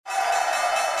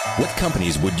What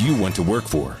companies would you want to work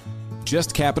for?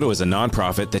 Just Capital is a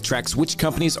nonprofit that tracks which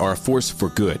companies are a force for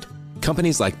good.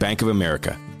 Companies like Bank of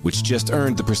America, which just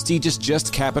earned the prestigious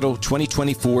Just Capital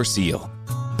 2024 seal.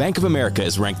 Bank of America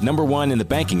is ranked #1 in the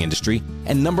banking industry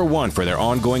and #1 for their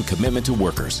ongoing commitment to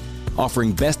workers,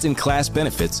 offering best-in-class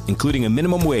benefits, including a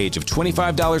minimum wage of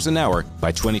 $25 an hour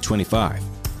by 2025.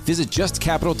 Visit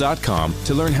justcapital.com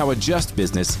to learn how a just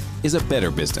business is a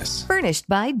better business. Furnished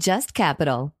by Just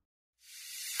Capital.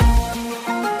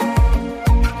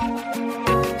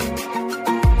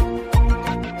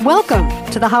 Welcome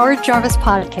to the Howard Jarvis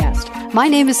Podcast. My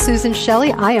name is Susan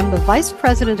Shelley. I am the Vice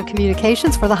President of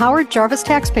Communications for the Howard Jarvis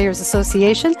Taxpayers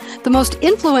Association, the most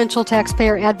influential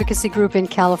taxpayer advocacy group in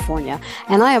California.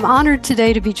 And I am honored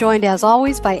today to be joined, as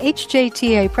always, by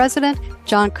HJTA President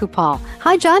John Kupal.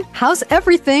 Hi, John. How's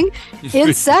everything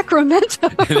in Sacramento?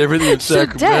 Everything in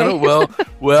Sacramento?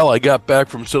 Well, I got back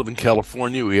from Southern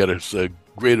California. We had a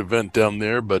great event down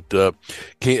there, but look,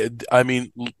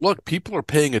 people are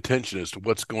paying attention as to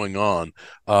what's going on.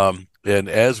 And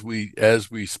as we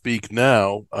speak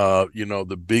now,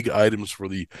 the big items for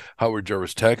the Howard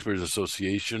Jarvis Taxpayers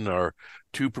Association are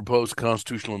 2 proposed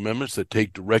constitutional amendments that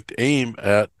take direct aim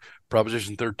at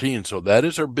Proposition 13. So that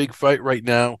is our big fight right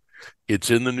now. It's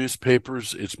in the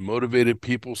newspapers. It's motivated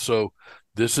people. So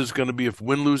this is going to be, if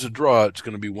win, lose, or draw, it's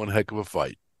going to be one heck of a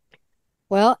fight.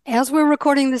 Well, as we're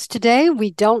recording this today,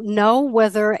 we don't know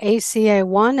whether ACA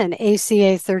 1 and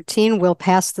ACA 13 will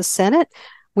pass the Senate.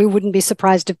 We wouldn't be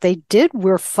surprised if they did.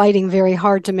 We're fighting very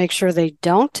hard to make sure they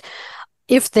don't.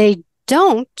 If they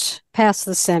don't pass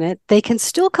the Senate, they can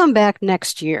still come back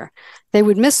next year. They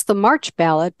would miss the March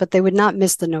ballot, but they would not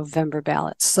miss the November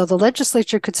ballots. So the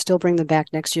legislature could still bring them back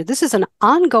next year. This is an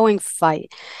ongoing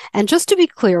fight. And just to be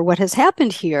clear, what has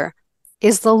happened here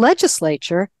is the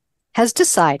legislature has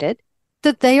decided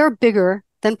that they are bigger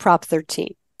than Prop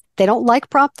 13. They don't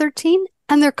like Prop 13,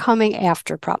 and they're coming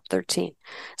after Prop 13.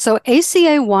 So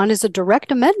ACA 1 is a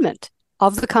direct amendment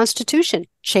of the Constitution,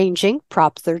 changing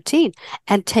Prop 13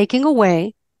 and taking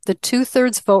away the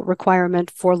 2/3 vote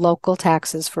requirement for local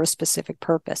taxes for a specific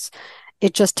purpose.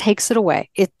 It just takes it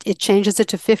away. It changes it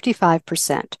to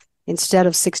 55% instead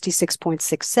of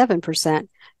 66.67%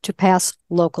 to pass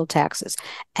local taxes.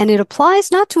 And it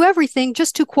applies not to everything,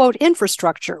 just to, quote,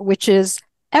 infrastructure, which is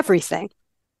everything.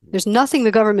 There's nothing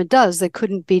the government does that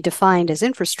couldn't be defined as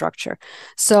infrastructure.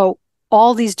 So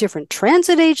all these different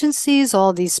transit agencies,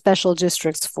 all these special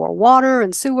districts for water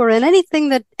and sewer, and anything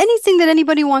that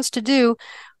anybody wants to do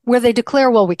where they declare,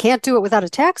 well, we can't do it without a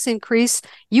tax increase.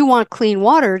 You want clean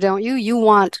water, don't you? You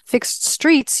want fixed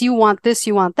streets. You want this,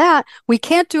 you want that. We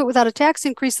can't do it without a tax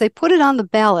increase. They put it on the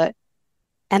ballot,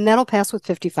 and that'll pass with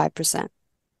 55%.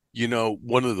 You know,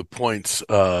 one of the points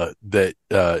that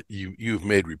you've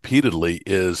made repeatedly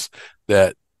is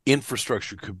that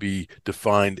infrastructure could be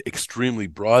defined extremely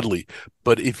broadly.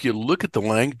 But if you look at the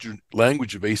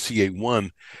language of ACA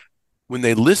 1, when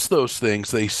they list those things,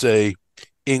 they say,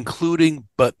 including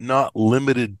but not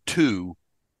limited to,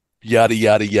 yada,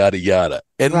 yada, yada, yada.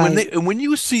 And right. when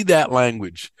you see that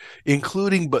language,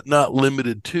 including but not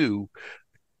limited to,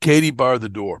 Katie, bar the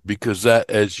door, because that,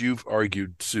 as you've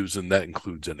argued, Susan, that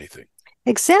includes anything.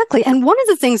 Exactly. And one of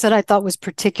the things that I thought was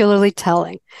particularly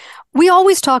telling, we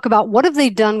always talk about what have they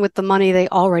done with the money they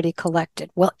already collected.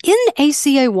 Well, in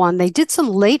ACA 1, they did some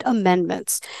late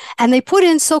amendments, and they put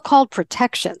in so-called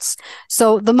protections.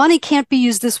 So the money can't be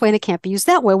used this way and it can't be used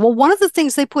that way. Well, one of the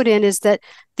things they put in is that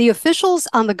the officials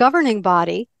on the governing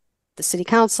body, the city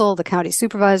council, the county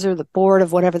supervisor, the board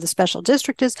of whatever the special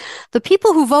district is, the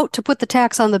people who vote to put the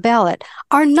tax on the ballot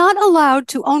are not allowed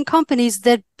to own companies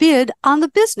that bid on the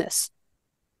business.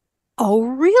 Oh,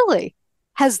 really?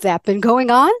 Has that been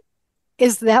going on?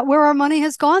 Is that where our money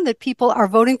has gone, that people are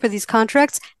voting for these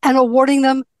contracts and awarding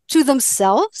them to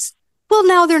themselves? Well,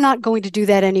 now they're not going to do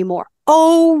that anymore.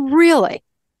 Oh, really?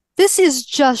 This is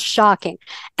just shocking.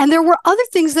 And there were other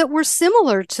things that were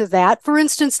similar to that. For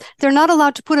instance, they're not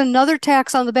allowed to put another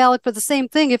tax on the ballot for the same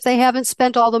thing if they haven't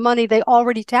spent all the money they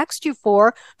already taxed you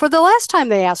for the last time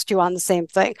they asked you on the same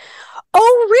thing.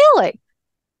 Oh, really?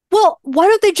 Well, why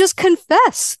don't they just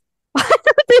confess? Why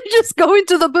don't they just go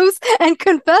into the booth and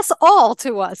confess all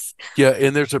to us? Yeah,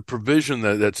 and there's a provision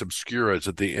that's obscure. It's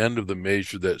at the end of the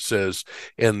measure that says,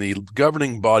 and the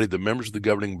governing body, the members of the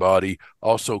governing body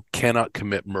also cannot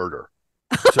commit murder.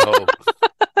 So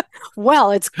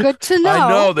Well, it's good to know. I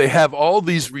know they have all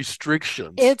these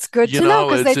restrictions. It's good to know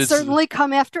because they'd certainly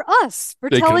come after us for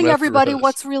telling everybody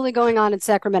what's really going on in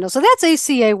Sacramento. So that's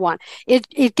ACA 1.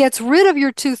 It gets rid of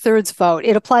your 2/3 vote.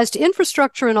 It applies to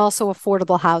infrastructure and also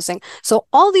affordable housing. So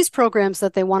all these programs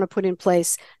that they want to put in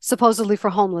place, supposedly for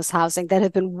homeless housing, that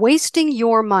have been wasting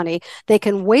your money, they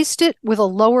can waste it with a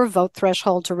lower vote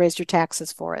threshold to raise your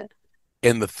taxes for it.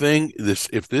 And the thing,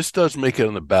 if this does make it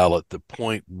on the ballot, the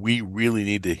point we really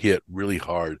need to hit really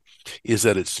hard is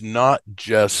that it's not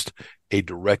just a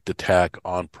direct attack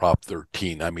on Prop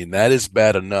 13. I mean, that is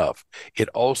bad enough. It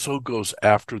also goes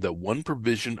after that one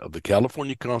provision of the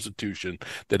California Constitution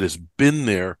that has been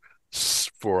there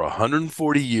for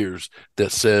 140 years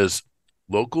that says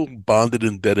local bonded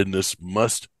indebtedness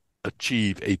must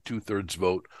achieve a 2/3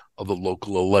 vote of the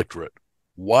local electorate.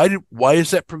 Why is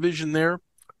that provision there?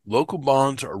 Local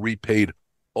bonds are repaid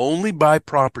only by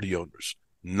property owners,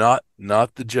 not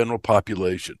the general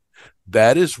population.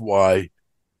 That is why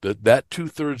that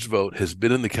 2/3 vote has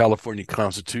been in the California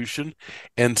Constitution,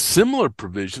 and similar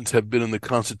provisions have been in the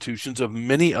constitutions of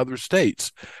many other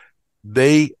states.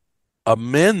 They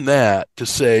amend that to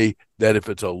say that if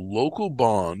it's a local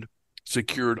bond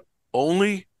secured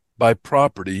only by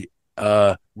property,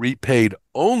 repaid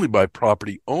only by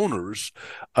property owners,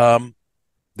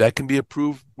 that can be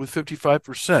approved with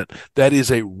 55%. That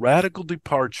is a radical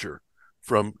departure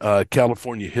from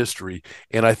California history,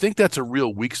 and I think that's a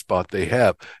real weak spot they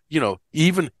have.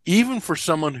 Even for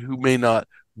someone who may not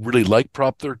really like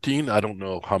Prop 13, I don't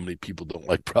know how many people don't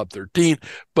like Prop 13,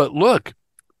 but look,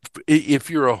 if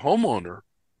you're a homeowner,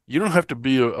 you don't have to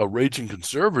be a raging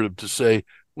conservative to say,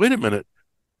 wait a minute,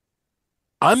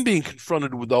 I'm being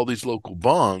confronted with all these local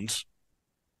bonds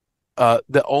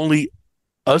that only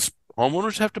us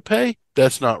homeowners have to pay.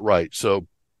 That's not right. So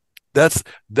that's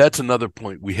another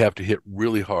point we have to hit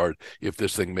really hard if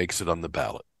this thing makes it on the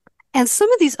ballot. And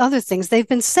some of these other things they've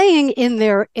been saying in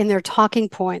their talking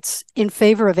points in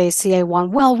favor of ACA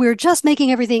 1, well, we're just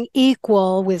making everything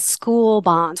equal with school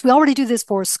bonds. We already do this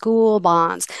for school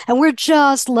bonds, and we're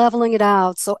just leveling it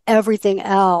out so everything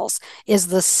else is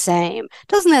the same.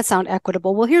 Doesn't that sound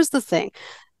equitable? Well, here's the thing.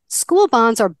 School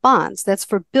bonds are bonds. That's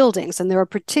for buildings. And there are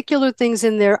particular things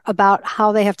in there about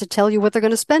how they have to tell you what they're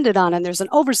going to spend it on. And there's an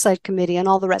oversight committee and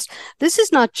all the rest. This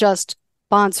is not just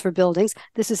bonds for buildings.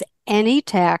 This is any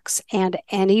tax and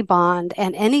any bond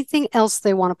and anything else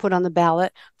they want to put on the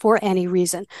ballot for any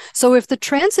reason. So if the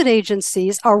transit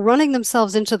agencies are running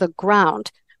themselves into the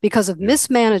ground because of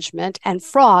mismanagement and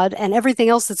fraud and everything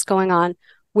else that's going on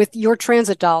with your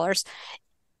transit dollars,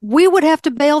 we would have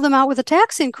to bail them out with a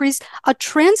tax increase. A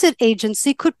transit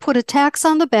agency could put a tax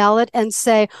on the ballot and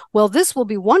say, well, this will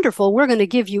be wonderful. We're going to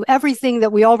give you everything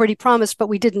that we already promised, but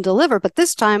we didn't deliver. But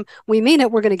this time we mean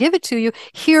it. We're going to give it to you.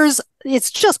 It's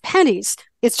just pennies.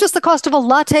 It's just the cost of a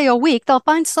latte a week. They'll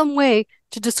find some way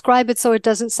to describe it so it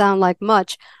doesn't sound like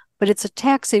much. But it's a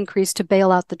tax increase to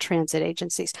bail out the transit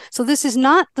agencies. So this is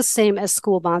not the same as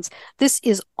school bonds. This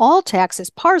is all taxes,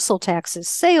 parcel taxes,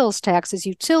 sales taxes,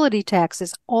 utility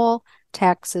taxes, all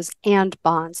taxes and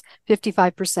bonds,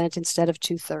 55% instead of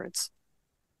 2/3.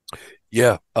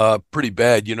 Yeah, pretty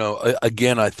bad.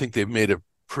 Again, I think they've made a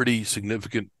pretty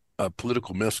significant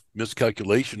political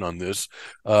miscalculation on this.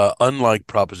 Unlike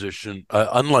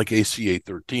ACA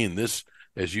 13, this,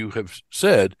 as you have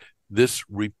said, this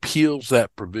repeals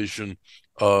that provision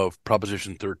of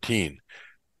Proposition 13.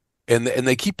 And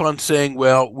they keep on saying,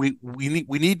 well, we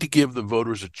need to give the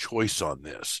voters a choice on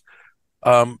this.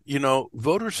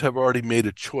 Voters have already made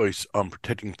a choice on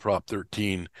protecting Prop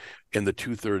 13 and the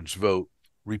 2/3 vote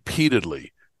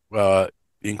repeatedly,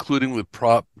 including with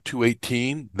Prop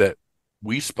 218 that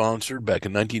we sponsored back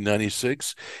in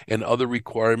 1996 and other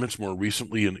requirements more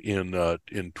recently in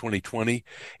 2020.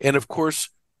 And of course,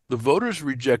 the voters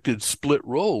rejected split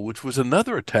roll, which was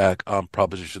another attack on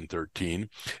Proposition 13,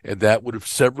 and that would have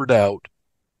severed out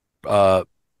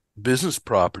business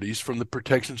properties from the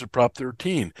protections of Prop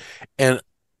 13. And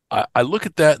I look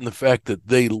at that and the fact that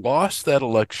they lost that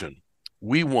election.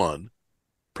 We won.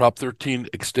 Prop 13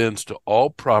 extends to all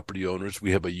property owners.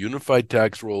 We have a unified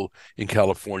tax roll in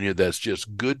California that's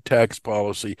just good tax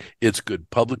policy. It's good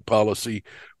public policy.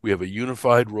 We have a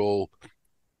unified roll.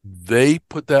 They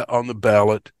put that on the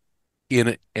ballot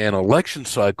in an election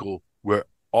cycle where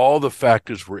all the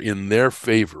factors were in their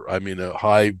favor. I mean, a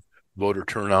high voter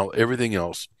turnout, everything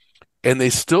else. And they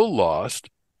still lost.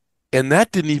 And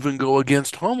that didn't even go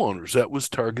against homeowners. That was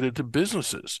targeted to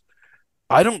businesses.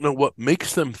 I don't know what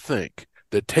makes them think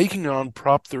that taking on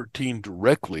Prop 13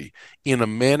 directly in a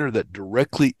manner that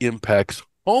directly impacts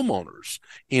homeowners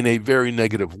in a very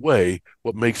negative way,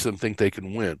 what makes them think they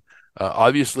can win.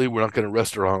 Obviously, we're not going to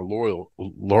rest on our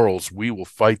laurels. We will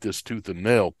fight this tooth and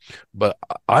nail. But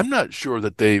I'm not sure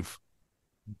that they've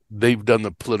done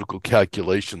the political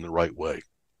calculation the right way.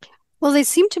 Well, they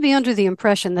seem to be under the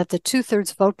impression that the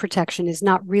two-thirds vote protection is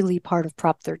not really part of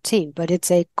Prop 13, but it's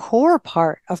a core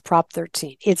part of Prop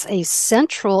 13. It's a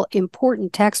central,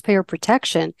 important taxpayer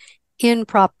protection in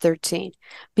Prop 13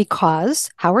 because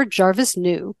Howard Jarvis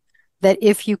knew that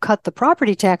if you cut the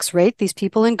property tax rate, these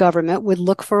people in government would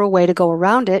look for a way to go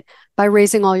around it by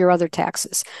raising all your other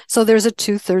taxes. So there's a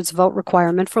two-thirds vote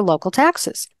requirement for local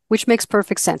taxes, which makes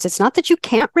perfect sense. It's not that you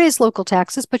can't raise local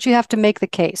taxes, but you have to make the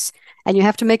case. And you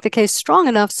have to make the case strong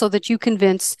enough so that you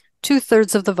convince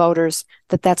two-thirds of the voters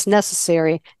that that's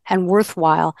necessary and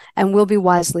worthwhile and will be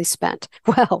wisely spent.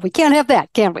 Well, we can't have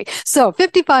that, can we? So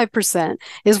 55%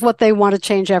 is what they want to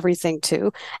change everything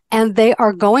to. And they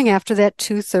are going after that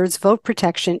two-thirds vote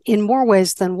protection in more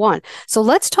ways than one. So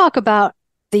let's talk about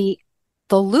the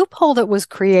loophole that was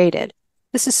created.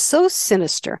 This is so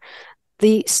sinister.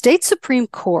 The state Supreme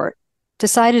Court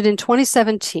decided in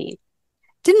 2017,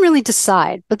 didn't really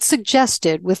decide, but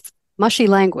suggested with mushy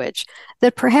language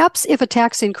that perhaps if a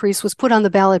tax increase was put on the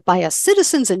ballot by a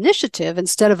citizen's initiative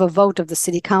instead of a vote of the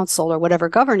city council or whatever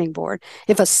governing board,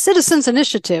 if a citizen's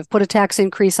initiative put a tax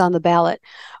increase on the ballot,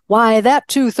 why that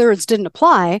two-thirds didn't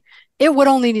apply, it would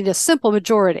only need a simple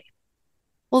majority.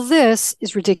 Well, this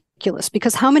is ridiculous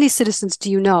because how many citizens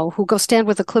do you know who go stand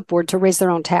with a clipboard to raise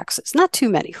their own taxes? Not too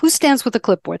many. Who stands with a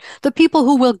clipboard? The people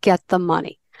who will get the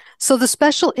money. So the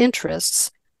special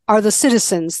interests are the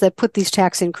citizens that put these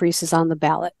tax increases on the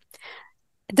ballot.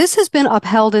 This has been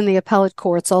upheld in the appellate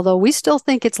courts, although we still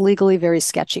think it's legally very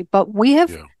sketchy. But we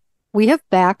have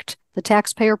backed the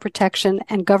Taxpayer Protection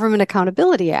and Government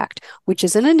Accountability Act, which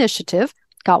is an initiative,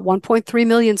 got 1.3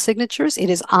 million signatures. It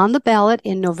is on the ballot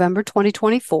in November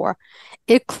 2024.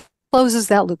 It closes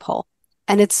that loophole.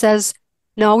 And it says,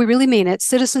 no, we really mean it.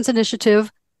 Citizens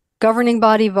initiative, governing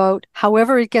body vote,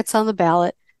 however it gets on the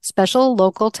ballot, special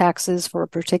local taxes for a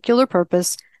particular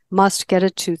purpose must get a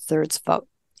two-thirds vote.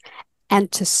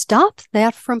 And to stop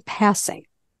that from passing,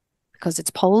 because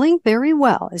it's polling very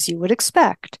well, as you would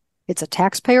expect, it's a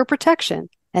taxpayer protection,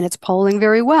 and it's polling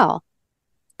very well.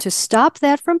 To stop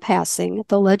that from passing,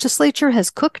 the legislature has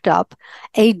cooked up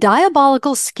a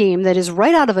diabolical scheme that is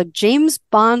right out of a James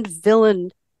Bond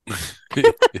villain,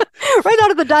 right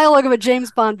out of the dialogue of a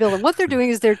James Bond villain. What they're doing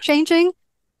is they're changing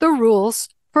the rules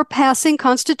for passing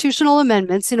constitutional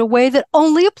amendments in a way that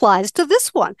only applies to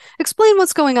this one. Explain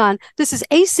what's going on. This is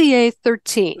ACA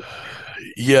 13.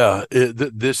 Yeah,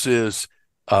 this is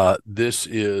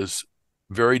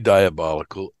very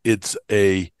diabolical. It's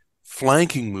a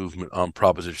flanking movement on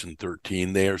Proposition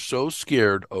 13. They are so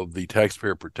scared of the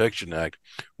Taxpayer Protection Act,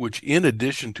 which in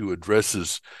addition to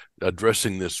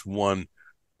addressing this one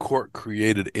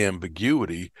court-created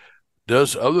ambiguity,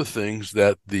 does other things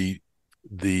that the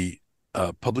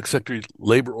public sector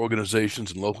labor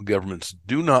organizations and local governments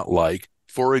do not like.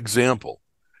 For example,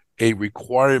 a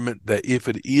requirement that if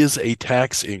it is a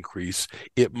tax increase,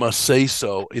 it must say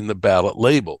so in the ballot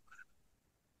label.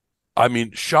 I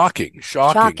mean, shocking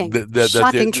Shocking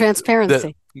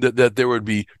transparency. That there would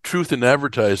be truth in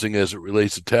advertising as it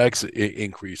relates to tax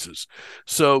increases.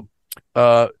 So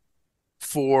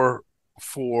for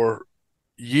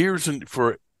years and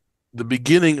for the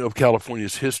beginning of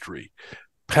California's history,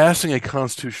 passing a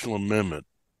constitutional amendment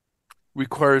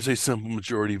requires a simple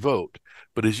majority vote.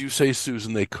 But as you say,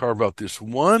 Susan, they carve out this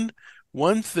one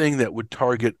thing that would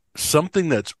target something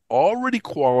that's already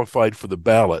qualified for the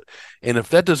ballot. And if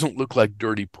that doesn't look like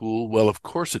dirty pool, well, of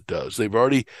course it does. They've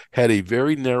already had a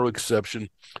very narrow exception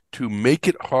to make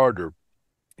it harder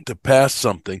to pass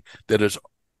something that is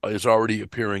already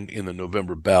appearing in the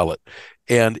November ballot.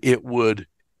 And it would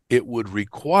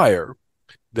require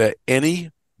that any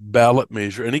ballot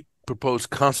measure, any proposed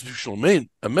constitutional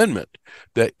amendment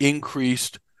that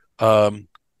increased,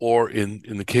 or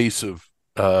in the case of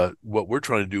what we're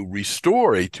trying to do,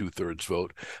 restore a two-thirds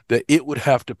vote, that it would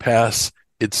have to pass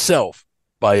itself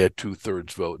by a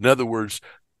two-thirds vote. In other words,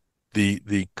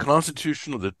 the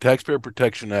Constitution of the Taxpayer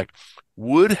Protection Act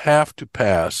would have to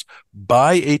pass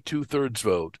by a two-thirds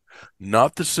vote,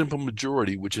 not the simple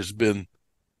majority, which has been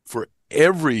for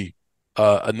every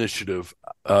initiative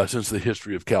since the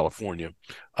history of California.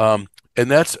 And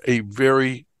that's a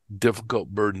very difficult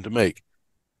burden to make.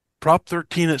 Prop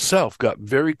 13 itself got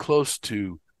very close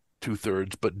to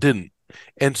two-thirds, but didn't.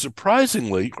 And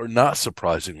surprisingly, or not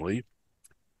surprisingly,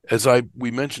 as we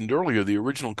mentioned earlier, the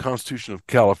original Constitution of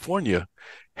California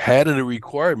had a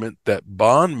requirement that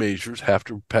bond measures have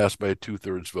to pass by a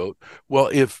two-thirds vote. Well,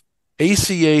 if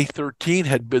ACA 13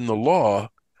 had been the law,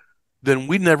 then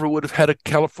we never would have had a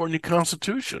California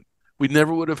Constitution. We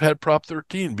never would have had Prop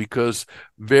 13 because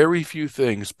very few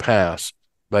things pass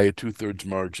by a 2/3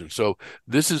 margin. So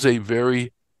this is a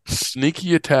very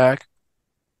sneaky attack.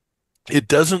 It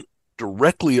doesn't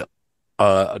directly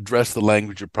address the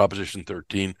language of Proposition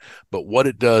 13, but what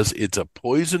it does, it's a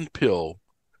poison pill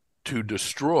to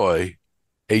destroy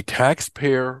a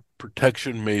taxpayer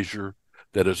protection measure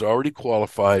that is already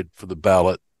qualified for the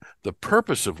ballot, the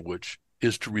purpose of which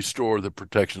is to restore the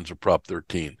protections of Prop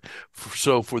 13.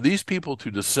 So for these people to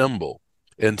dissemble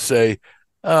and say,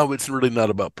 oh, it's really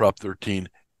not about Prop 13,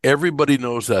 everybody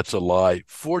knows that's a lie.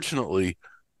 Fortunately,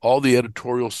 all the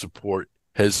editorial support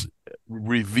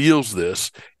reveals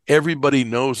this. Everybody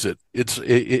knows it.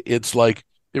 It's like,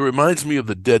 it reminds me of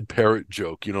the dead parrot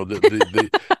joke.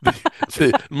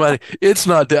 It's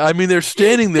not dead. I mean, they're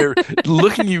standing there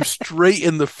looking you straight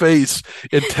in the face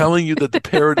and telling you that the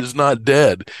parrot is not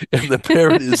dead, and the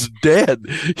parrot is dead.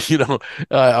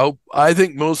 I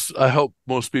hope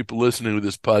most people listening to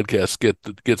this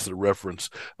podcast gets the reference.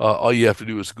 All you have to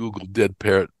do is Google dead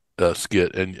parrot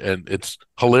skit, and it's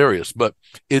hilarious. But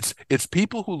it's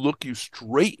people who look you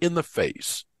straight in the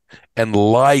face and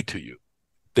lie to you.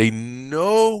 They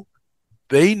know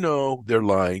they're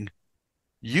lying.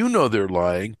 You know they're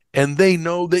lying, and they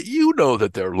know that you know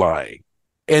that they're lying,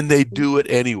 and they do it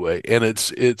anyway. And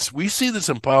we see this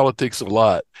in politics a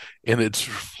lot, and it's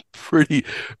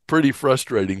pretty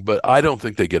frustrating. But I don't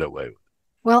think they get away with it.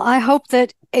 Well, I hope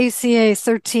that ACA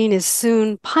 13 is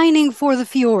soon pining for the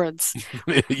fjords.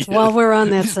 Yes. While we're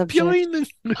on that subject.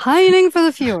 Pining for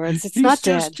the fjords. It's not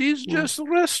dead. He's just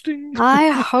resting. I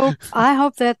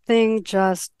hope that thing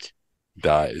just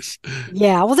dies.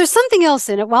 Yeah. Well, there's something else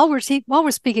in it. While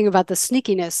we're speaking about the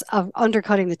sneakiness of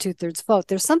undercutting the 2/3 vote,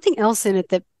 there's something else in it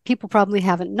that people probably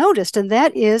haven't noticed, and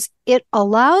that is it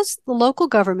allows the local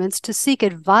governments to seek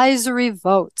advisory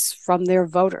votes from their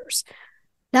voters.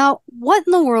 Now, what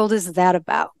in the world is that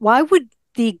about? Why would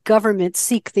the government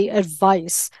seek the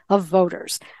advice of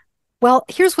voters? Well,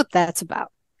 here's what that's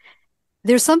about.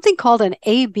 There's something called an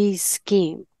AB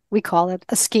scheme. We call it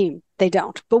a scheme. They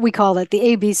don't, but we call it the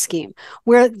AB scheme,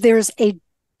 where there's a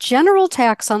general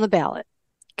tax on the ballot,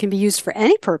 can be used for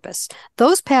any purpose.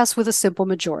 Those pass with a simple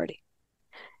majority.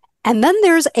 And then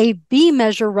there's a B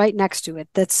measure right next to it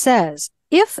that says,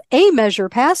 if A measure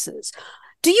passes,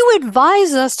 do you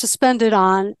advise us to spend it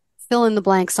on fill in the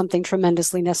blank, something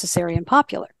tremendously necessary and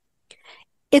popular?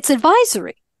 It's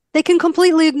advisory. They can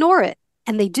completely ignore it,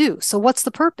 and they do. So what's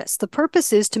the purpose? The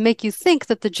purpose is to make you think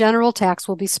that the general tax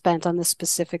will be spent on this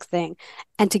specific thing,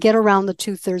 and to get around the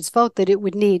 2/3 vote that it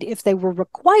would need if they were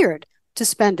required to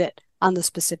spend it on the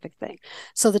specific thing.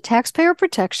 So the Taxpayer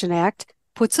Protection Act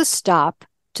puts a stop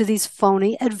to these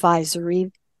phony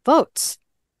advisory votes.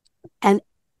 And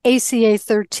ACA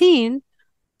 13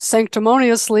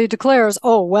 sanctimoniously declares,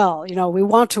 oh, well, we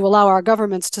want to allow our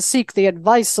governments to seek the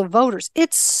advice of voters.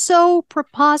 It's so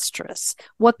preposterous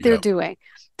what they're doing.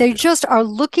 They just are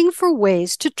looking for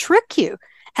ways to trick you,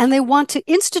 and they want to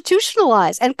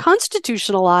institutionalize and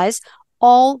constitutionalize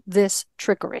all this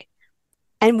trickery.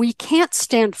 And we can't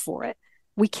stand for it.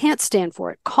 We can't stand for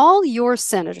it. Call your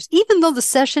senators, even though the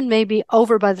session may be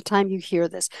over by the time you hear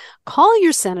this. Call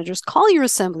your senators, call your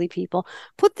assembly people,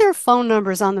 put their phone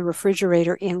numbers on the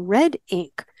refrigerator in red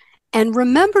ink, and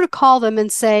remember to call them and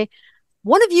say,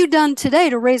 what have you done today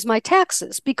to raise my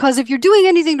taxes? Because if you're doing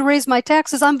anything to raise my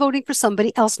taxes, I'm voting for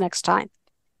somebody else next time.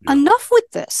 Yeah. Enough with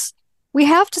this. We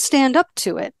have to stand up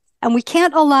to it, and we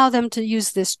can't allow them to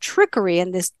use this trickery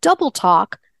and this double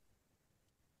talk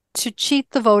to cheat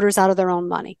the voters out of their own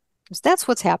money. Because that's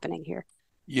what's happening here.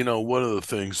 One of the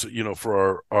things,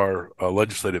 for our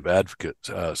legislative advocate,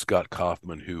 Scott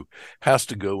Kaufman, who has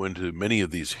to go into many of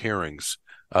these hearings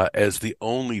as the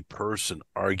only person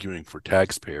arguing for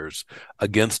taxpayers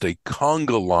against a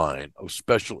conga line of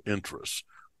special interests,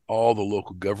 all the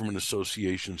local government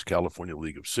associations, California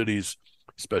League of Cities,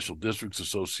 Special Districts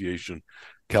Association,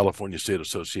 California State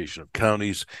Association of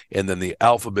Counties, and then the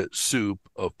alphabet soup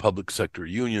of public sector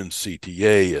unions,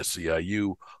 CTA,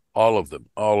 SEIU, all of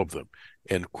them.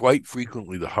 And quite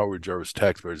frequently, the Howard Jarvis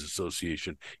Taxpayers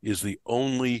Association is the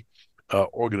only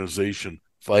organization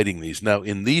fighting these. Now,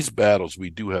 in these battles, we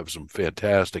do have some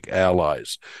fantastic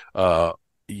allies,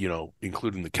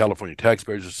 including the California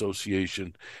Taxpayers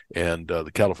Association and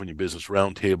the California Business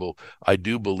Roundtable. I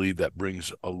do believe that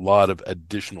brings a lot of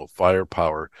additional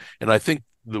firepower. And I think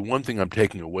the one thing I'm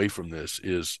taking away from this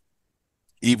is,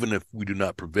 even if we do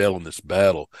not prevail in this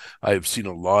battle, I have seen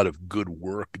a lot of good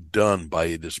work done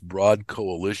by this broad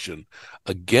coalition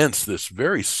against this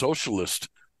very socialist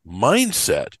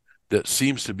mindset that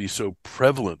seems to be so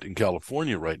prevalent in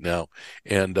California right now.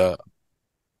 And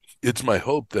it's my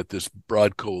hope that this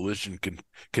broad coalition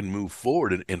can move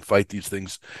forward and fight these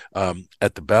things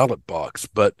at the ballot box.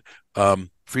 But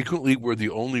frequently we're the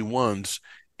only ones.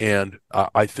 And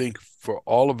I think for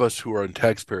all of us who are in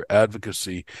taxpayer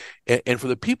advocacy, and for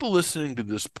the people listening to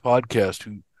this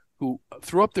podcast who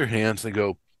throw up their hands and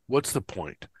go, "What's the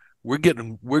point? We're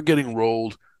getting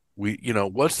rolled.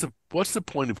 What's the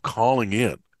point of calling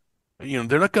in?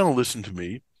 They're not going to listen to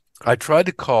me. I tried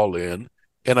to call in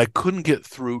and I couldn't get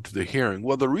through to the hearing."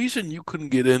 Well, the reason you couldn't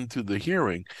get into the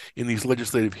hearing in these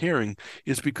legislative hearings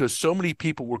is because so many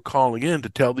people were calling in to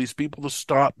tell these people to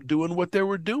stop doing what they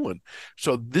were doing.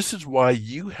 So this is why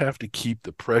you have to keep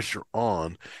the pressure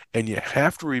on, and you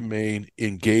have to remain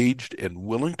engaged and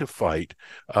willing to fight,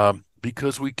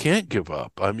 because we can't give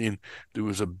up. I mean, there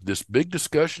was this big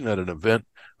discussion at an event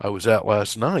I was at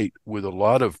last night with a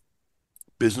lot of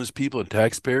business people and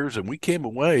taxpayers, and we came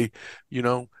away,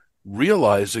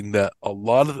 realizing that a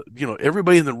lot of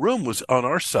everybody in the room was on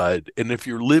our side. And if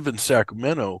you live in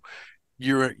Sacramento,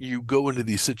 you go into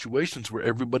these situations where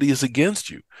everybody is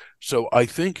against you. So I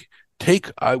think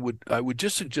I would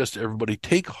just suggest to everybody,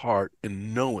 take heart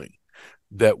in knowing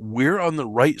that we're on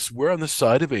the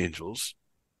side of angels.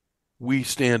 We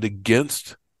stand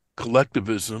against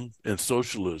collectivism and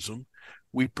socialism.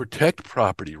 We protect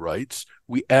property rights.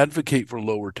 We advocate for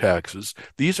lower taxes.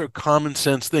 These are common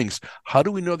sense things. How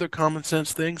do we know they're common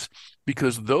sense things?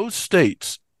 Because those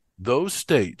states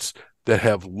that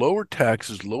have lower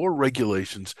taxes, lower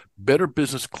regulations, better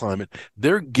business climate,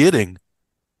 they're getting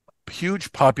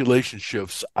huge population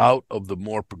shifts out of the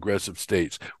more progressive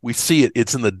states. We see it.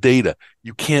 It's in the data.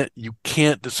 You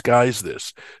can't disguise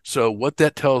this. So what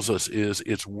that tells us is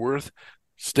it's worth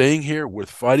staying here, worth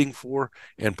fighting for,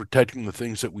 and protecting the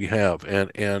things that we have.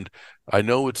 And I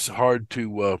know it's hard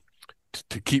to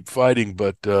keep fighting,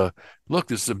 but look,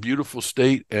 this is a beautiful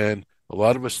state, and a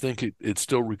lot of us think it's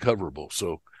still recoverable.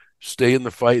 So stay in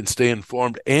the fight and stay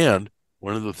informed. And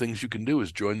one of the things you can do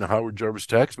is join the Howard Jarvis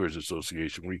Taxpayers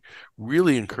Association. We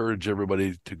really encourage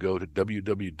everybody to go to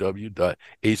www.hjta.org.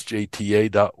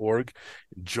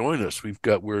 Join us.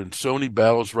 We're in so many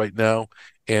battles right now,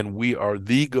 and we are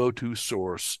the go-to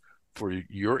source for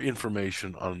your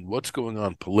information on what's going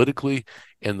on politically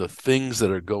and the things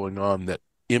that are going on that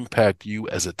impact you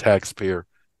as a taxpayer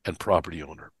and property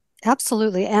owner.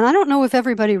 Absolutely. And I don't know if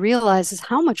everybody realizes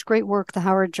how much great work the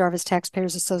Howard Jarvis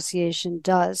Taxpayers Association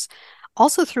does.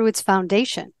 Also through its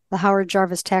foundation, the Howard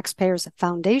Jarvis Taxpayers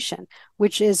Foundation,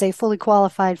 which is a fully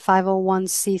qualified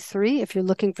 501c3. If you're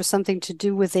looking for something to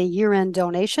do with a year-end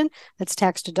donation that's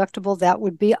tax deductible, that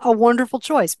would be a wonderful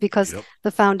choice, because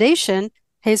the foundation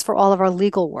pays for all of our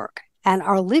legal work. And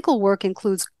our legal work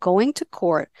includes going to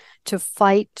court to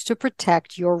fight to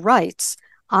protect your rights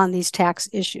on these tax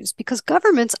issues, because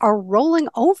governments are rolling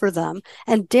over them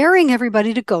and daring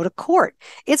everybody to go to court.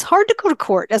 It's hard to go to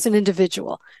court as an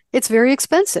individual. It's very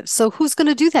expensive. So who's going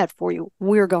to do that for you?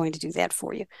 We're going to do that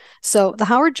for you. So the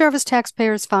Howard Jarvis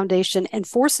Taxpayers Foundation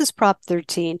enforces Prop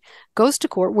 13, goes to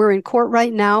court. We're in court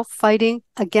right now fighting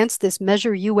against this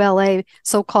Measure ULA,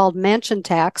 so-called mansion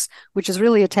tax, which is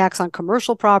really a tax on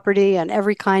commercial property and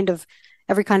every kind of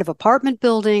apartment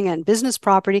building and business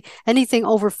property. Anything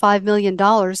over $5 million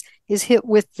is hit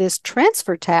with this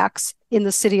transfer tax in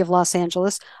the city of Los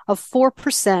Angeles of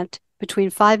 4%, between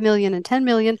 5 million and 10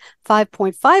 million,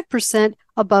 5.5%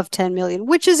 above 10 million,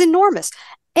 which is enormous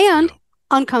and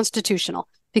unconstitutional,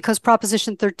 because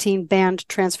Proposition 13 banned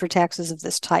transfer taxes of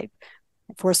this type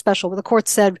for a special. The court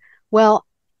said, well,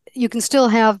 you can still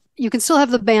have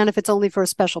the ban if it's only for a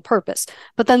special purpose.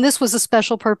 But then this was a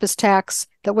special purpose tax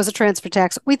that was a transfer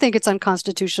tax. We think it's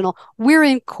unconstitutional. We're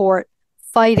in court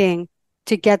fighting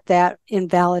to get that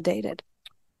invalidated.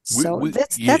 So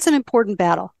that's an important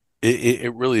battle.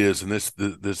 It really is, and this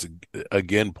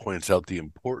again points out the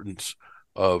importance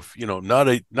of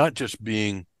not just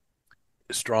being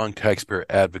strong taxpayer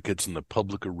advocates in the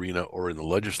public arena or in the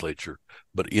legislature,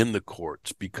 but in the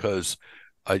courts, because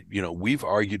we've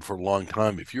argued for a long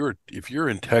time, if you're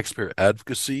in taxpayer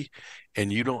advocacy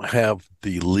and you don't have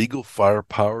the legal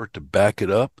firepower to back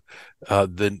it up,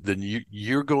 then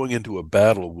you're going into a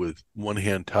battle with one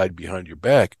hand tied behind your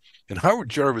back. And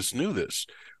Howard Jarvis knew this.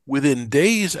 Within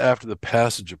days after the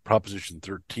passage of Proposition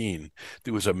 13,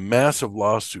 there was a massive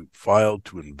lawsuit filed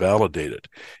to invalidate it.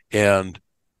 And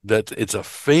that it's a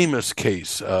famous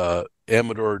case,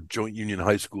 Amador Joint Union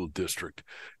High School District.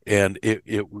 And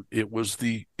it was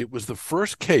the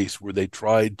first case where they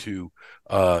tried to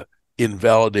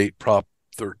invalidate Prop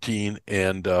 13,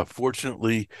 and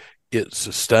fortunately it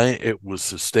was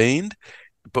sustained,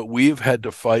 but we've had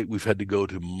to fight. We've had to go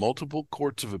to multiple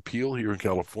courts of appeal here in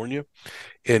California,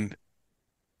 and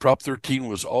Prop 13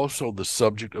 was also the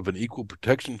subject of an equal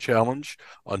protection challenge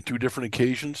on two different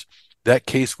occasions. That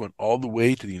case went all the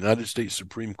way to the United States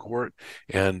Supreme Court,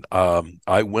 and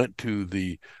I went to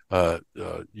the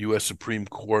U.S. Supreme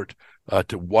Court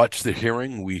to watch the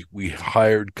hearing. We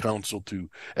hired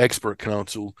expert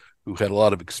counsel who had a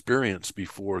lot of experience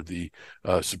before the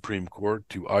Supreme Court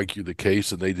to argue the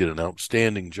case, and they did an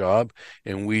outstanding job.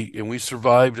 And we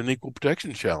survived an equal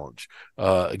protection challenge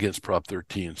against Prop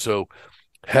 13. So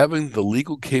having the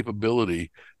legal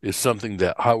capability is something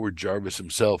that Howard Jarvis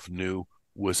himself knew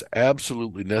was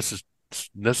absolutely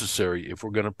necessary if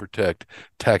we're going to protect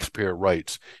taxpayer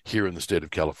rights here in the state of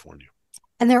California.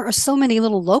 And there are so many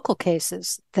little local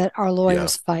cases that our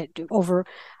lawyers fight over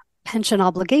pension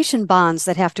obligation bonds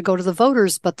that have to go to the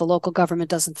voters, but the local government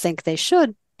doesn't think they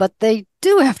should, but they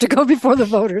do have to go before the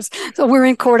voters. So we're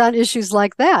in court on issues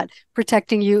like that,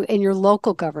 protecting you in your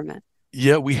local government.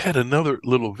 Yeah, we had another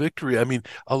little victory. I mean,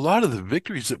 a lot of the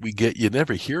victories that we get, you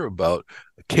never hear about.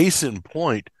 Case in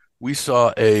point, we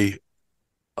saw a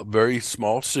very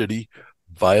small city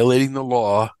violating the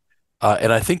law,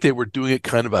 and I think they were doing it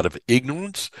kind of out of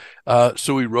ignorance.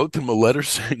 So we wrote them a letter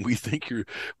saying, we think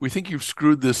you've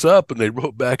screwed this up," and they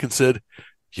wrote back and said,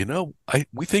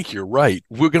 we think you're right.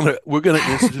 We're gonna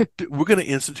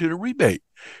institute a rebate.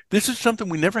 This is something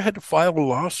we never had to file a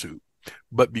lawsuit,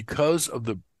 but because of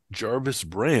the Jarvis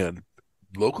brand,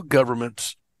 local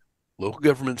governments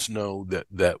know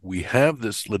that we have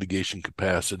this litigation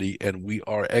capacity, and we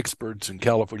are experts in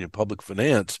California public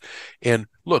finance. And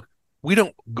look, we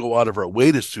don't go out of our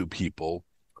way to sue people.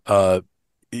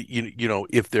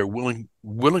 If they're willing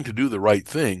to do the right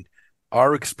thing.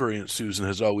 Our experience, Susan,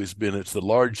 has always been it's the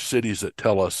large cities that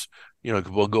tell us,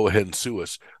 well, go ahead and sue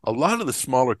us. A lot of the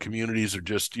smaller communities are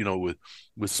just, with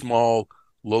small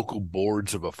local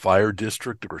boards of a fire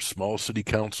district or a small city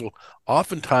council.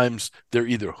 Oftentimes, they're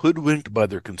either hoodwinked by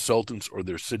their consultants or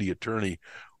their city attorney,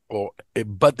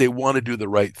 but they want to do the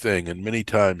right thing. And many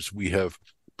times we have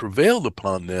prevailed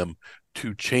upon them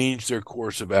to change their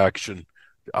course of action.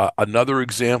 Another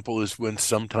example is when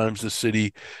sometimes the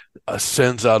city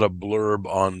sends out a blurb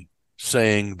on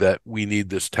saying that we need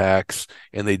this tax,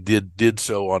 and they did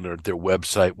so on their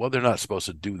website. Well, they're not supposed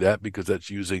to do that because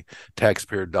that's using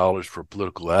taxpayer dollars for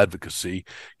political advocacy.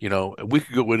 We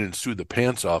could go in and sue the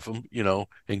pants off them,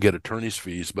 and get attorney's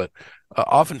fees. But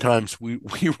oftentimes we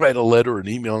write a letter or an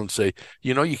email and say,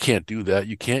 you can't do that.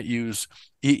 You can't use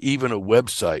even a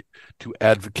website to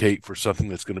advocate for something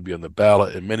that's going to be on the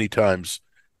ballot. And many times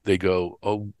they go,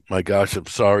 "Oh my gosh, I'm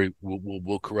sorry.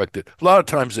 We'll correct it." A lot of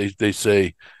times they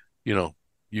say,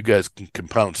 you guys can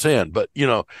pound sand, but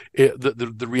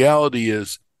the reality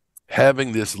is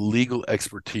having this legal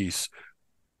expertise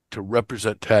to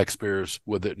represent taxpayers,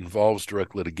 whether it involves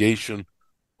direct litigation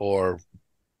or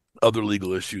other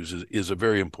legal issues, is a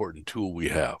very important tool we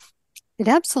have. It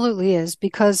absolutely is,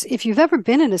 because if you've ever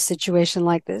been in a situation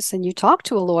like this and you talk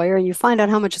to a lawyer and you find out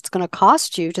how much it's going to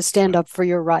cost you to stand up for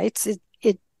your rights,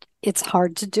 it's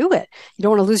hard to do it. You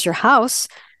don't want to lose your house.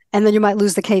 And then you might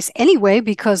lose the case anyway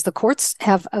because the courts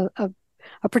have a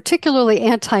particularly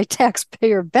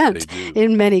anti-taxpayer bent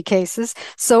in many cases.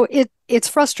 So it's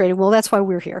frustrating. Well, that's why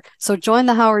we're here. So join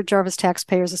the Howard Jarvis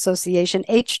Taxpayers Association,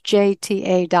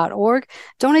 hjta.org.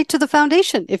 Donate to the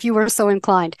foundation if you are so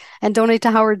inclined, and donate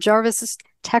to Howard Jarvis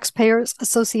Taxpayers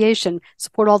Association.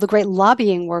 Support all the great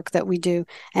lobbying work that we do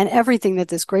and everything that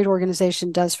this great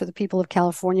organization does for the people of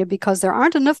California, because there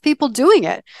aren't enough people doing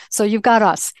it. So you've got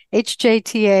us,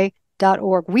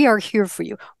 hjta.org. We are here for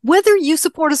you. Whether you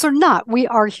support us or not, we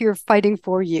are here fighting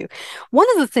for you. One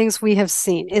of the things we have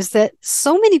seen is that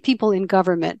so many people in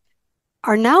government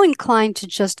are now inclined to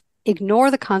just ignore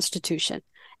the Constitution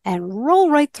and roll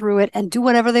right through it and do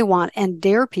whatever they want and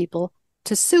dare people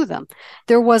to sue them.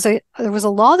 There was a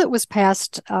law that was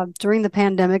passed during the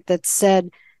pandemic that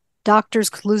said doctors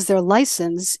could lose their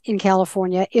license in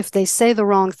California if they say the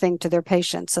wrong thing to their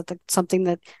patients, something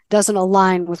that doesn't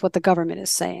align with what the government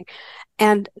is saying.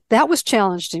 And that was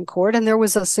challenged in court, and there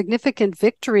was a significant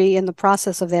victory in the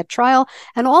process of that trial.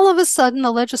 And all of a sudden,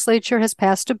 the legislature has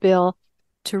passed a bill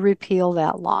to repeal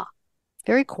that law.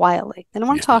 Very quietly. They don't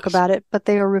want to talk about it, but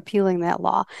they are repealing that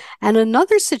law. And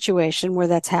another situation where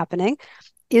that's happening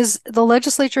is the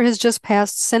legislature has just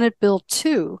passed Senate Bill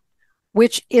 2,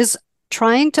 which is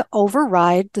trying to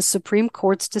override the Supreme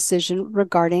Court's decision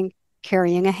regarding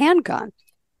carrying a handgun.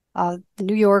 The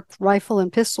New York Rifle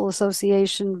and Pistol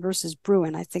Association versus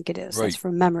Bruin, I think it is. Right. That's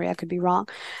from memory. I could be wrong.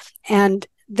 And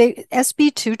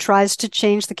SB 2 tries to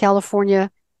change the California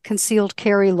concealed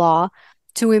carry law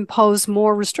to impose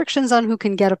more restrictions on who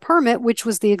can get a permit, which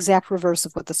was the exact reverse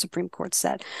of what the Supreme Court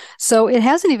said. So it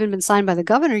hasn't even been signed by the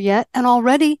governor yet, and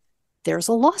already there's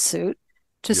a lawsuit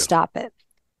to stop it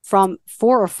from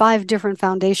 4 or 5 different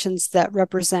foundations that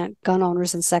represent gun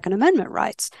owners and Second Amendment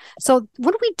rights. So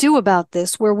what do we do about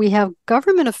this, where we have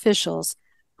government officials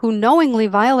who knowingly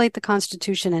violate the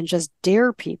Constitution and just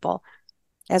dare people?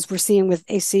 As we're seeing with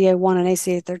ACA 1 and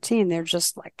ACA 13, they're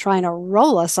just like trying to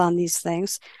roll us on these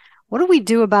things. What do we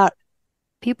do about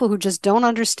people who just don't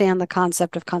understand the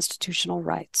concept of constitutional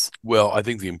rights? Well, I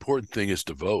think the important thing is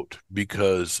to vote,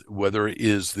 because whether it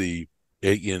is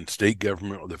in state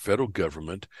government or the federal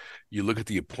government, you look at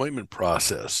the appointment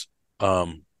process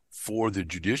for the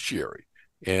judiciary.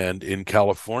 And in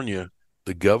California,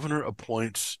 the governor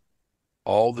appoints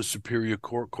all the Superior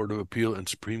Court, Court of Appeal, and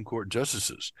Supreme Court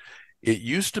justices. It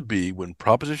used to be, when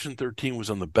Proposition 13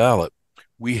 was on the ballot,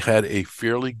 we had a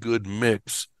fairly good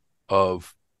mix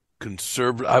of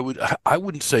conservative. I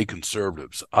wouldn't say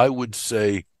conservatives. I would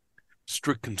say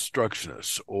strict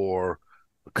constructionists or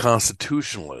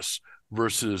constitutionalists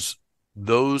versus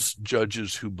those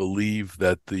judges who believe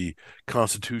that the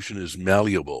Constitution is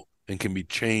malleable and can be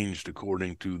changed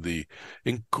according to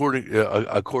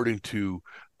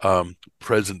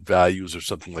present values or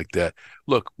something like that.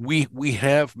 Look, we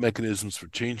have mechanisms for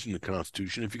changing the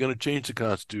Constitution. If you're going to change the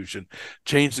Constitution,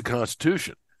 change the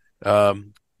Constitution.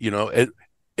 And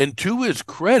to his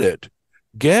credit,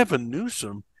 Gavin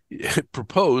Newsom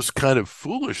proposed, kind of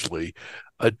foolishly,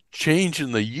 a change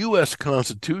in the U.S.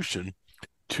 Constitution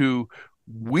to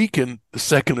weaken the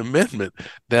Second Amendment.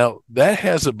 Now, that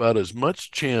has about as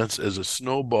much chance as a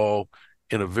snowball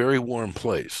in a very warm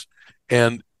place.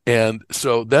 And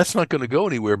so that's not going to go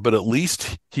anywhere, but at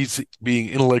least he's being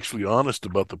intellectually honest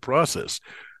about the process.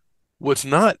 What's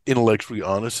not intellectually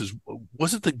honest is,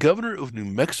 was it the governor of New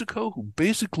Mexico who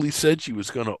basically said she was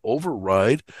going to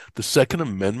override the Second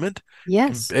Amendment?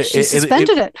 Yes, she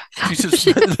suspended it. She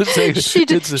suspended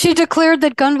it. She declared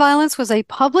that gun violence was a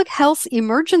public health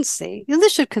emergency.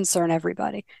 This should concern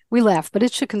everybody. We laugh, but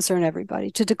it should concern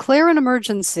everybody. To declare an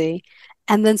emergency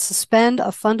and then suspend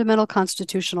a fundamental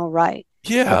constitutional right.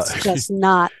 Yeah, it's just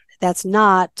not. That's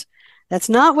not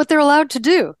what they're allowed to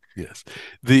do. Yes.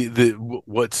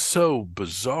 What's so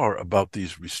bizarre about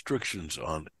these restrictions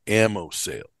on ammo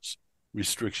sales,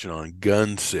 restriction on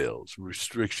gun sales,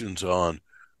 restrictions on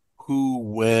who,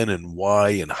 when, and why,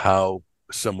 and how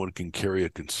someone can carry a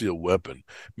concealed weapon,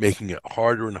 making it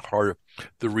harder and harder.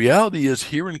 The reality is,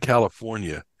 here in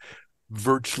California,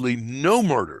 virtually no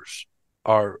murders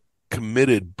are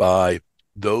committed by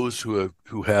those who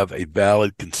have a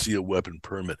valid concealed weapon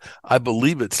permit. I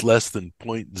believe it's less than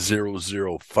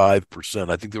 0.005%.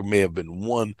 I think there may have been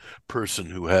one person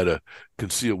who had a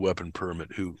concealed weapon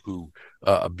permit who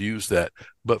abused that.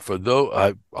 But for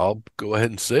those, I'll go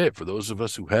ahead and say it, for those of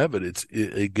us who have it,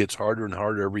 it gets harder and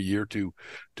harder every year to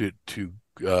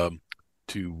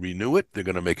renew it. They're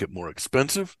going to make it more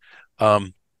expensive,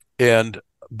 but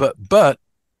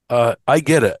I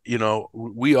get it.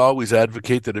 We always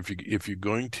advocate that if you're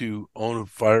going to own a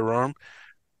firearm,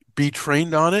 be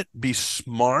trained on it, be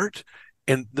smart,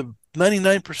 and the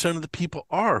 99% of the people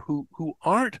who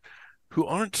aren't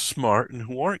smart and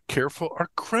who aren't careful are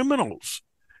criminals.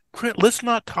 Let's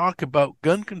not talk about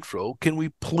gun control. Can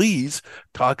we please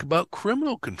talk about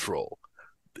criminal control?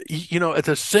 At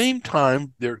the same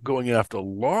time, they're going after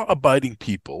law-abiding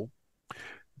people.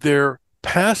 They're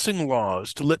passing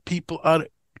laws to let people out,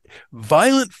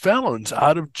 violent felons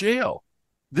out of jail.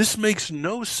 This makes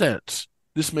no sense.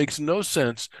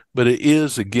 But it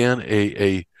is, again,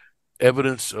 a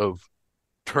evidence of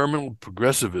terminal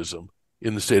progressivism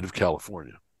in the state of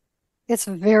California. It's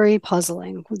very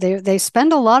puzzling. They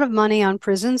spend a lot of money on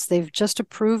prisons. They've just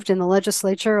approved in the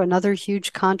legislature another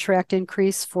huge contract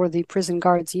increase for the prison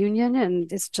guards union,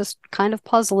 and it's just kind of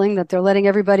puzzling that they're letting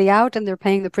everybody out and they're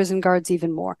paying the prison guards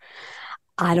even more.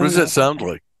 What does that sound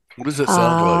like? What does it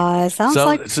sound like? It sounds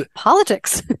like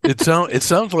politics. It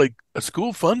sounds like a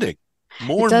school funding.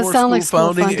 More and more school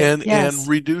funding and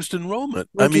reduced enrollment.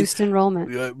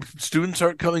 Enrollment. Students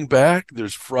aren't coming back.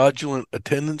 There's fraudulent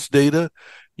attendance data,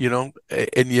 and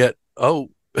yet,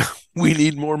 we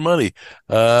need more money.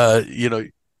 Art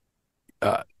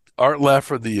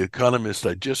Laffer, the economist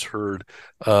I just heard,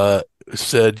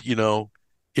 said,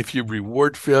 if you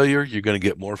reward failure, you're going to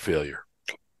get more failure.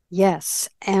 Yes,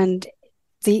 and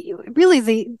the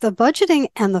budgeting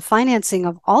and the financing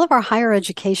of all of our higher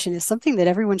education is something that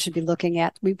everyone should be looking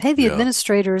at. We pay the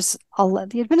administrators and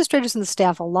the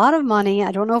staff a lot of money.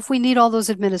 I don't know if we need all those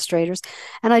administrators.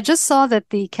 And I just saw that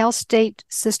the Cal State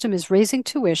system is raising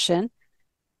tuition,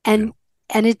 and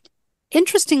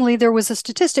interestingly, there was a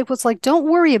statistic was like, don't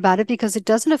worry about it because it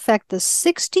doesn't affect the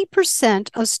 60%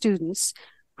 of students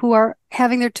who are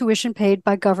having their tuition paid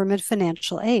by government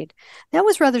financial aid. That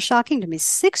was rather shocking to me.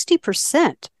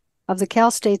 60% of the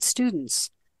Cal State students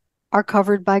are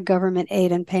covered by government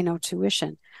aid and pay no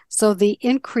tuition. So the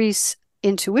increase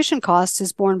in tuition costs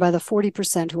is borne by the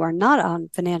 40% who are not on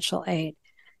financial aid.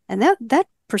 And that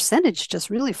percentage just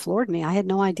really floored me. I had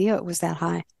no idea it was that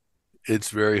high. It's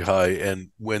very high. And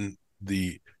when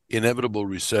the inevitable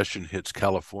recession hits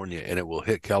California, and it will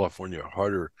hit California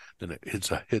harder than it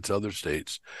hits other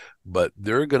states, but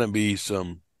there's going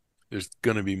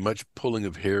to be much pulling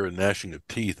of hair and gnashing of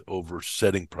teeth over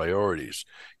setting priorities.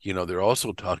 They're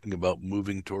also talking about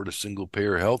moving toward a single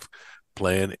payer health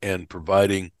plan and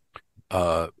providing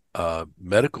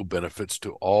medical benefits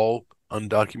to all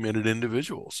undocumented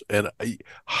individuals. And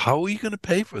how are you going to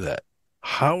pay for that?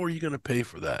 How are you going to pay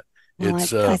for that? Well,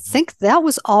 I think that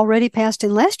was already passed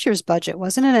in last year's budget,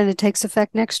 wasn't it? And it takes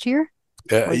effect next year?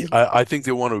 I think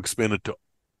they want to expand it to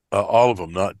all of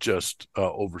them, not just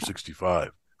over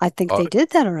 65. I think they did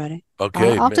that already.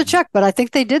 Okay. I'll have to check, but I think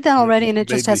they did that already, and it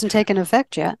just hasn't taken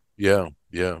effect yet. Yeah.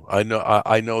 I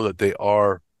know that they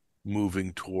are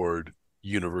moving toward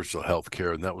universal health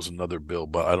care, and that was another bill,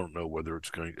 but I don't know whether it's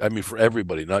for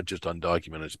everybody, not just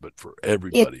undocumented, but for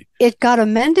everybody. It got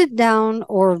amended down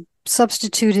or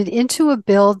substituted into a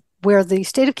bill where the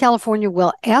state of California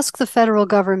will ask the federal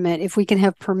government if we can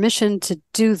have permission to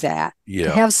do that,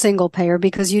 to have single payer,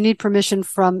 because you need permission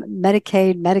from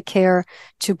Medicaid, Medicare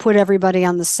to put everybody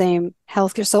on the same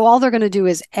health care. So all they're going to do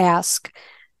is ask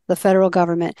the federal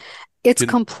government. It's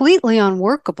completely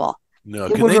unworkable. No,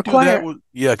 can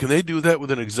they do that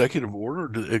with an executive order?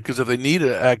 Because if they need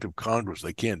an act of Congress,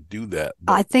 they can't do that.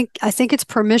 But I think it's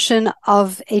permission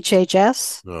of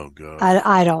HHS. Oh God,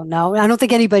 I don't know. I don't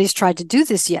think anybody's tried to do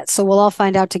this yet, so we'll all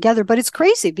find out together. But it's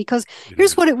crazy because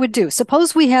here's what it would do.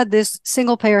 Suppose we had this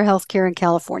single payer health care in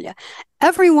California.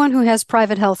 Everyone who has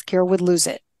private health care would lose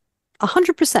it.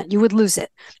 100%, you would lose it.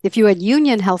 If you had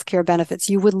union health care benefits,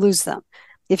 you would lose them.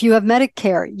 If you have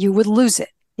Medicare, you would lose it.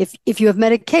 If you have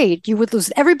Medicaid, you would lose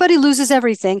it. Everybody loses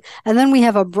everything. And then we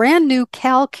have a brand new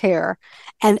CalCare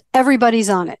and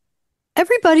everybody's on it.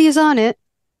 Everybody is on it,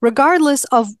 regardless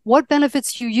of what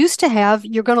benefits you used to have.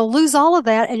 You're going to lose all of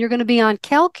that and you're going to be on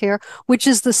CalCare, which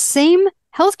is the same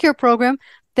healthcare program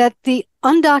that the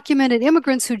undocumented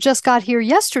immigrants who just got here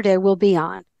yesterday will be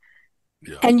on.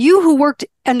 Yeah. And you who worked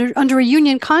under a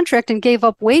union contract and gave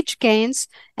up wage gains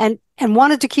and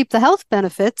wanted to keep the health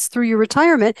benefits through your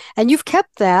retirement, and you've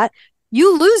kept that,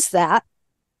 you lose that,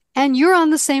 and you're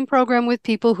on the same program with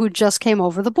people who just came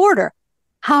over the border.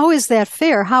 How is that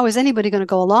fair? How is anybody going to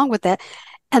go along with that?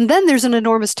 And then there's an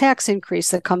enormous tax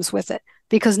increase that comes with it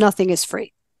because nothing is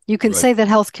free. You can say that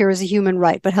healthcare is a human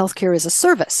right, but healthcare is a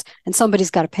service and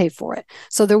somebody's got to pay for it.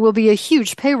 So there will be a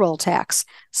huge payroll tax.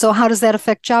 So how does that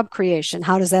affect job creation?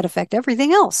 How does that affect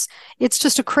everything else? It's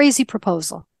just a crazy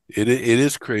proposal. It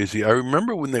is crazy. I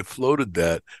remember when they floated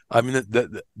that. I mean,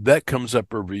 that comes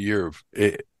up every year.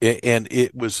 And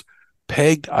it was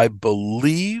pegged, I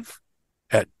believe,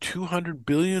 at $200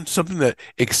 billion, something that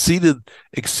exceeded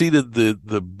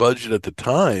the budget at the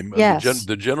time, yes.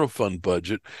 the general fund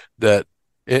budget.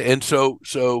 And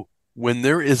so when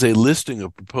there is a listing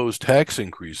of proposed tax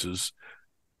increases,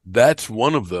 that's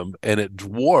one of them, and it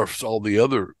dwarfs all the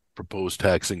other proposed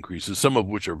tax increases, some of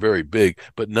which are very big,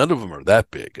 but none of them are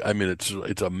that big. I mean, it's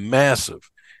a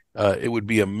massive, it would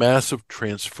be a massive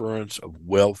transference of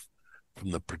wealth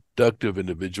from the productive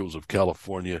individuals of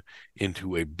California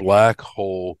into a black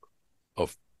hole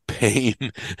of pain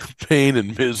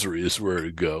and misery is where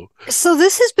to go. So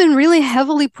this has been really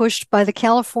heavily pushed by the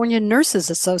California Nurses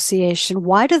Association.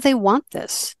 Why do they want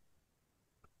this?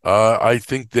 I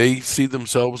think they see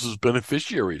themselves as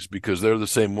beneficiaries because they're the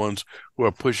same ones who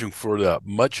are pushing for that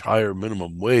much higher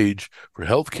minimum wage for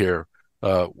healthcare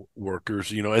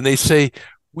workers. And they say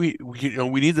we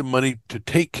need the money to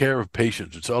take care of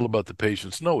patients. It's all about the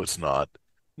patients. No, it's not.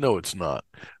 No, it's not.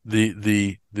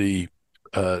 The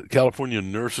California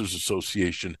Nurses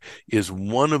Association is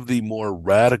one of the more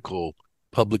radical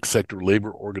public sector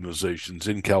labor organizations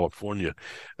in California.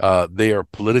 They are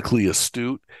politically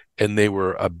astute, and they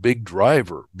were a big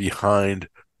driver behind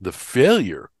the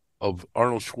failure of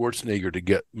Arnold Schwarzenegger to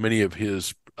get many of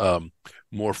his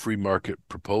more free market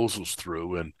proposals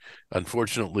through. And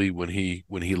unfortunately, when he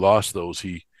lost those,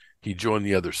 he joined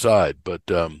the other side. But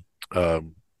they're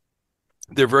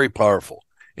very powerful.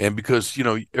 And because,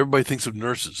 everybody thinks of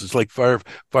nurses, it's like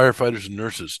firefighters and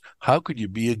nurses. How could you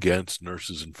be against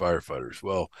nurses and firefighters?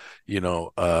 Well,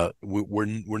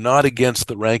 we're not against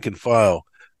the rank and file.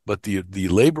 but the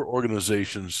labor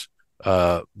organizations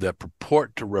that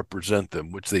purport to represent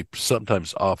them, which they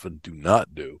sometimes often do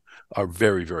not do, are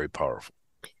very, very powerful.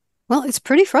 Well, it's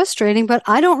pretty frustrating, but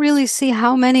I don't really see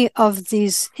how many of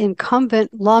these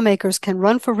incumbent lawmakers can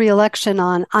run for reelection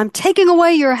on, I'm taking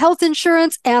away your health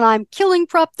insurance and I'm killing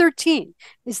Prop 13.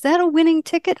 Is that a winning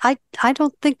ticket? I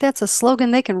don't think that's a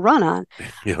slogan they can run on.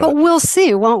 Yeah. But we'll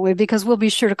see, won't we? Because we'll be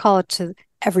sure to call it to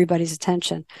everybody's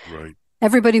attention. Right.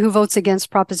 Everybody who votes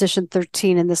against Proposition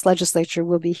 13 in this legislature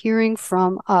will be hearing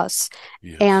from us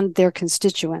and their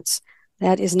constituents.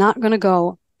 That is not going to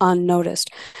go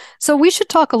unnoticed. So we should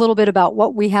talk a little bit about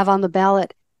what we have on the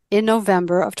ballot in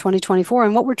November of 2024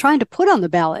 and what we're trying to put on the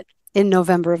ballot in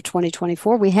November of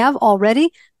 2024. We have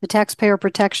already the Taxpayer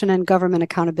Protection and Government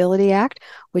Accountability Act,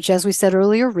 which, as we said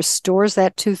earlier, restores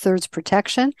that 2/3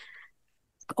 protection,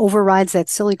 overrides that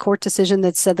silly court decision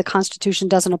that said the Constitution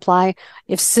doesn't apply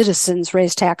if citizens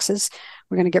raise taxes.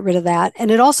 We're going to get rid of that. And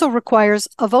it also requires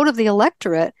a vote of the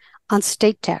electorate on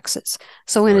state taxes.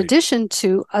 So in addition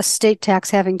to a state tax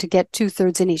having to get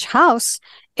 2/3 in each house,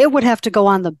 it would have to go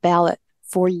on the ballot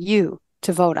for you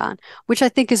to vote on, which I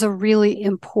think is a really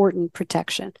important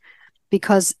protection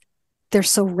because they're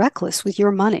so reckless with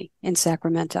your money in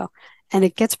Sacramento, and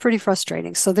it gets pretty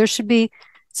frustrating. So there should be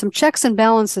some checks and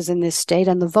balances in this state,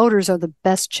 and the voters are the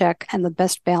best check and the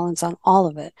best balance on all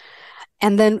of it.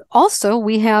 And then also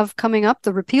we have coming up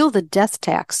the Repeal the Death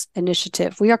Tax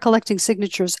initiative. We are collecting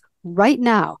signatures right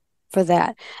now for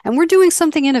that. And we're doing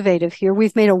something innovative here.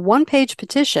 We've made a one-page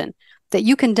petition that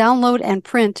you can download and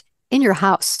print in your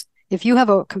house. If you have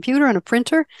a computer and a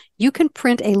printer, you can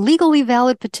print a legally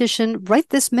valid petition right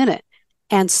this minute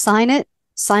and sign it,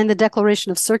 sign the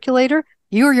declaration of circulator.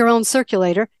 You're your own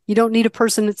circulator. You don't need a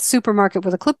person at the supermarket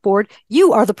with a clipboard.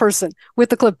 You are the person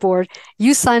with the clipboard.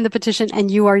 You sign the petition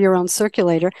and you are your own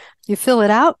circulator. You fill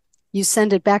it out. You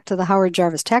send it back to the Howard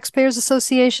Jarvis Taxpayers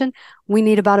Association. We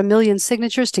need about 1 million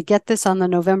signatures to get this on the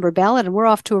November ballot, and we're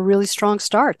off to a really strong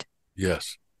start.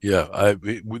 Yes. Yeah.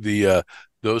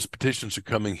 Those petitions are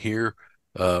coming here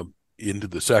into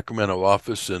the Sacramento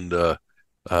office, and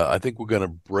I think we're going to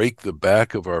break the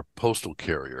back of our postal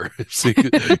carrier. But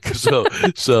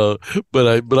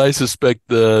I suspect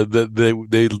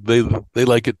that they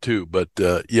like it too. But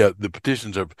the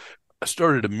petitions have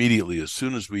started immediately as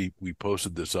soon as we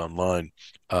posted this online.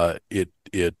 It's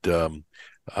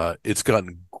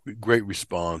gotten great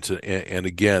response, and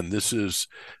again, this is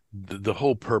the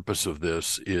whole purpose of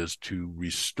this is to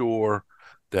restore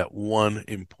that one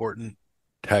important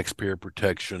taxpayer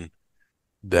protection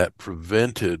that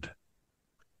prevented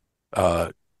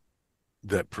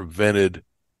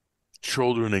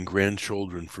children and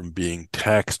grandchildren from being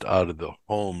taxed out of the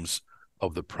homes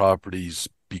of the properties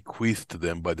bequeathed to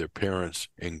them by their parents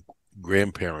and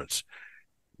grandparents.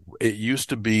 It used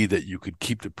to be that you could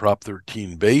keep the Prop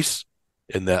 13 base,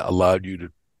 and that allowed you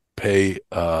to pay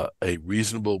a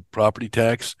reasonable property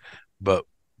tax, but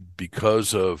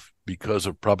because of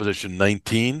Proposition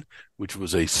 19, which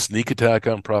was a sneak attack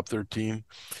on Prop 13,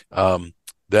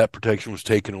 that protection was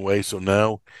taken away. So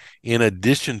now, in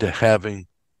addition to having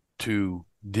to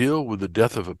deal with the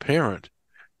death of a parent,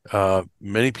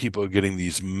 many people are getting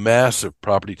these massive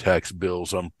property tax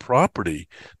bills on property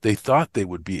they thought they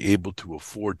would be able to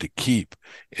afford to keep,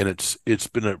 and it's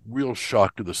been a real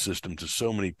shock to the system, to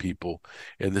so many people.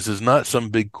 And this is not some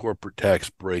big corporate tax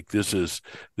break. This is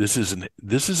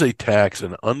a tax,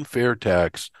 an unfair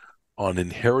tax on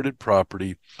inherited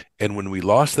property. And when we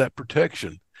lost that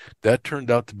protection, that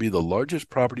turned out to be the largest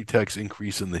property tax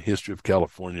increase in the history of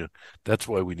California. That's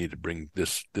why we need to bring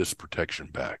this protection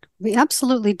back. We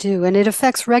absolutely do. And it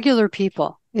affects regular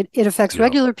people. It affects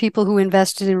regular people who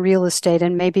invested in real estate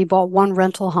and maybe bought one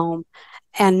rental home.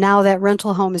 And now that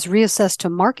rental home is reassessed to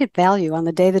market value on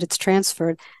the day that it's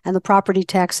transferred, and the property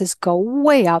taxes go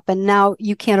way up. And now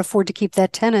you can't afford to keep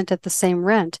that tenant at the same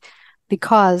rent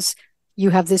because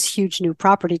you have this huge new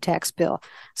property tax bill.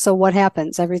 So what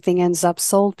happens? Everything ends up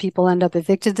sold. People end up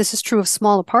evicted. This is true of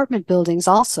small apartment buildings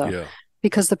also,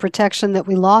 because the protection that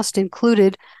we lost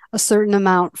included a certain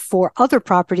amount for other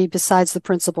property besides the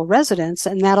principal residence,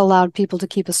 and that allowed people to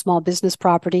keep a small business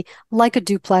property like a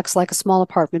duplex, like a small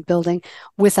apartment building,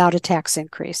 without a tax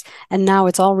increase. And now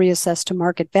it's all reassessed to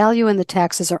market value, and the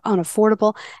taxes are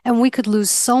unaffordable, and we could lose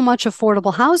so much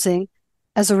affordable housing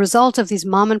as a result of these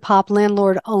mom and pop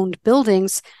landlord-owned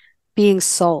buildings being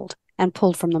sold and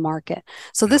pulled from the market.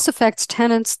 So this affects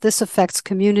tenants, this affects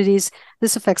communities,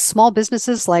 this affects small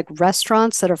businesses like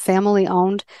restaurants that are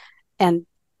family-owned, and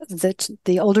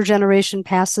the older generation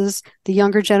passes, the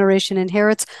younger generation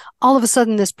inherits. All of a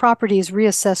sudden, this property is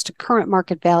reassessed to current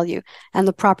market value, and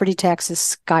the property taxes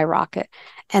skyrocket.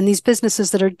 And these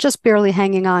businesses that are just barely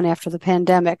hanging on after the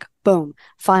pandemic, boom,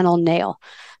 final nail.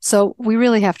 So we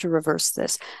really have to reverse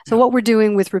this. So what we're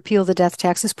doing with repeal the death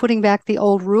tax is putting back the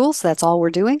old rules. That's all we're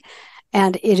doing.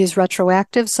 And it is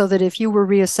retroactive so that if you were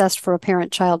reassessed for a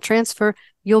parent-child transfer,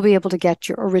 you'll be able to get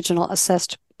your original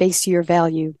assessed base year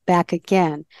value back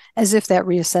again, as if that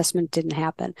reassessment didn't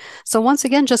happen. So once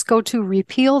again, just go to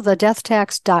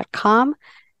repealthedeathtax.com,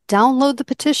 download the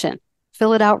petition,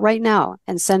 fill it out right now,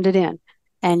 and send it in.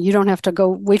 And you don't have to go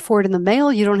wait for it in the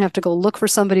mail. You don't have to go look for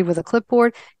somebody with a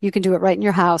clipboard. You can do it right in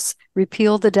your house.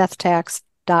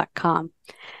 Repealthedeathtax.com.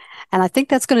 And I think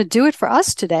that's going to do it for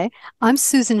us today. I'm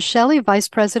Susan Shelley, Vice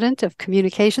President of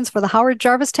Communications for the Howard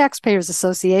Jarvis Taxpayers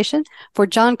Association. For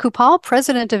John Kupal,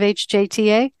 President of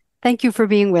HJTA, thank you for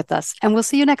being with us. And we'll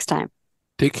see you next time.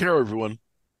 Take care, everyone.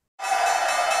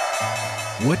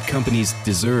 What companies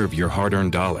deserve your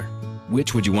hard-earned dollar?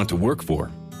 Which would you want to work for?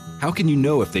 How can you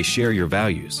know if they share your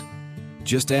values?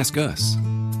 Just ask us.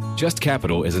 Just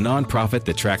Capital is a nonprofit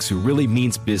that tracks who really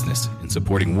means business in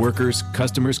supporting workers,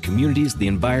 customers, communities, the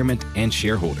environment, and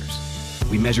shareholders.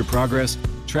 We measure progress,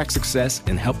 track success,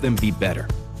 and help them be better.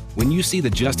 When you see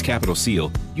the Just Capital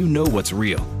seal, you know what's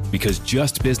real, because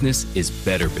just business is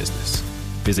better business.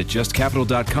 Visit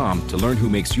justcapital.com to learn who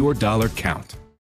makes your dollar count.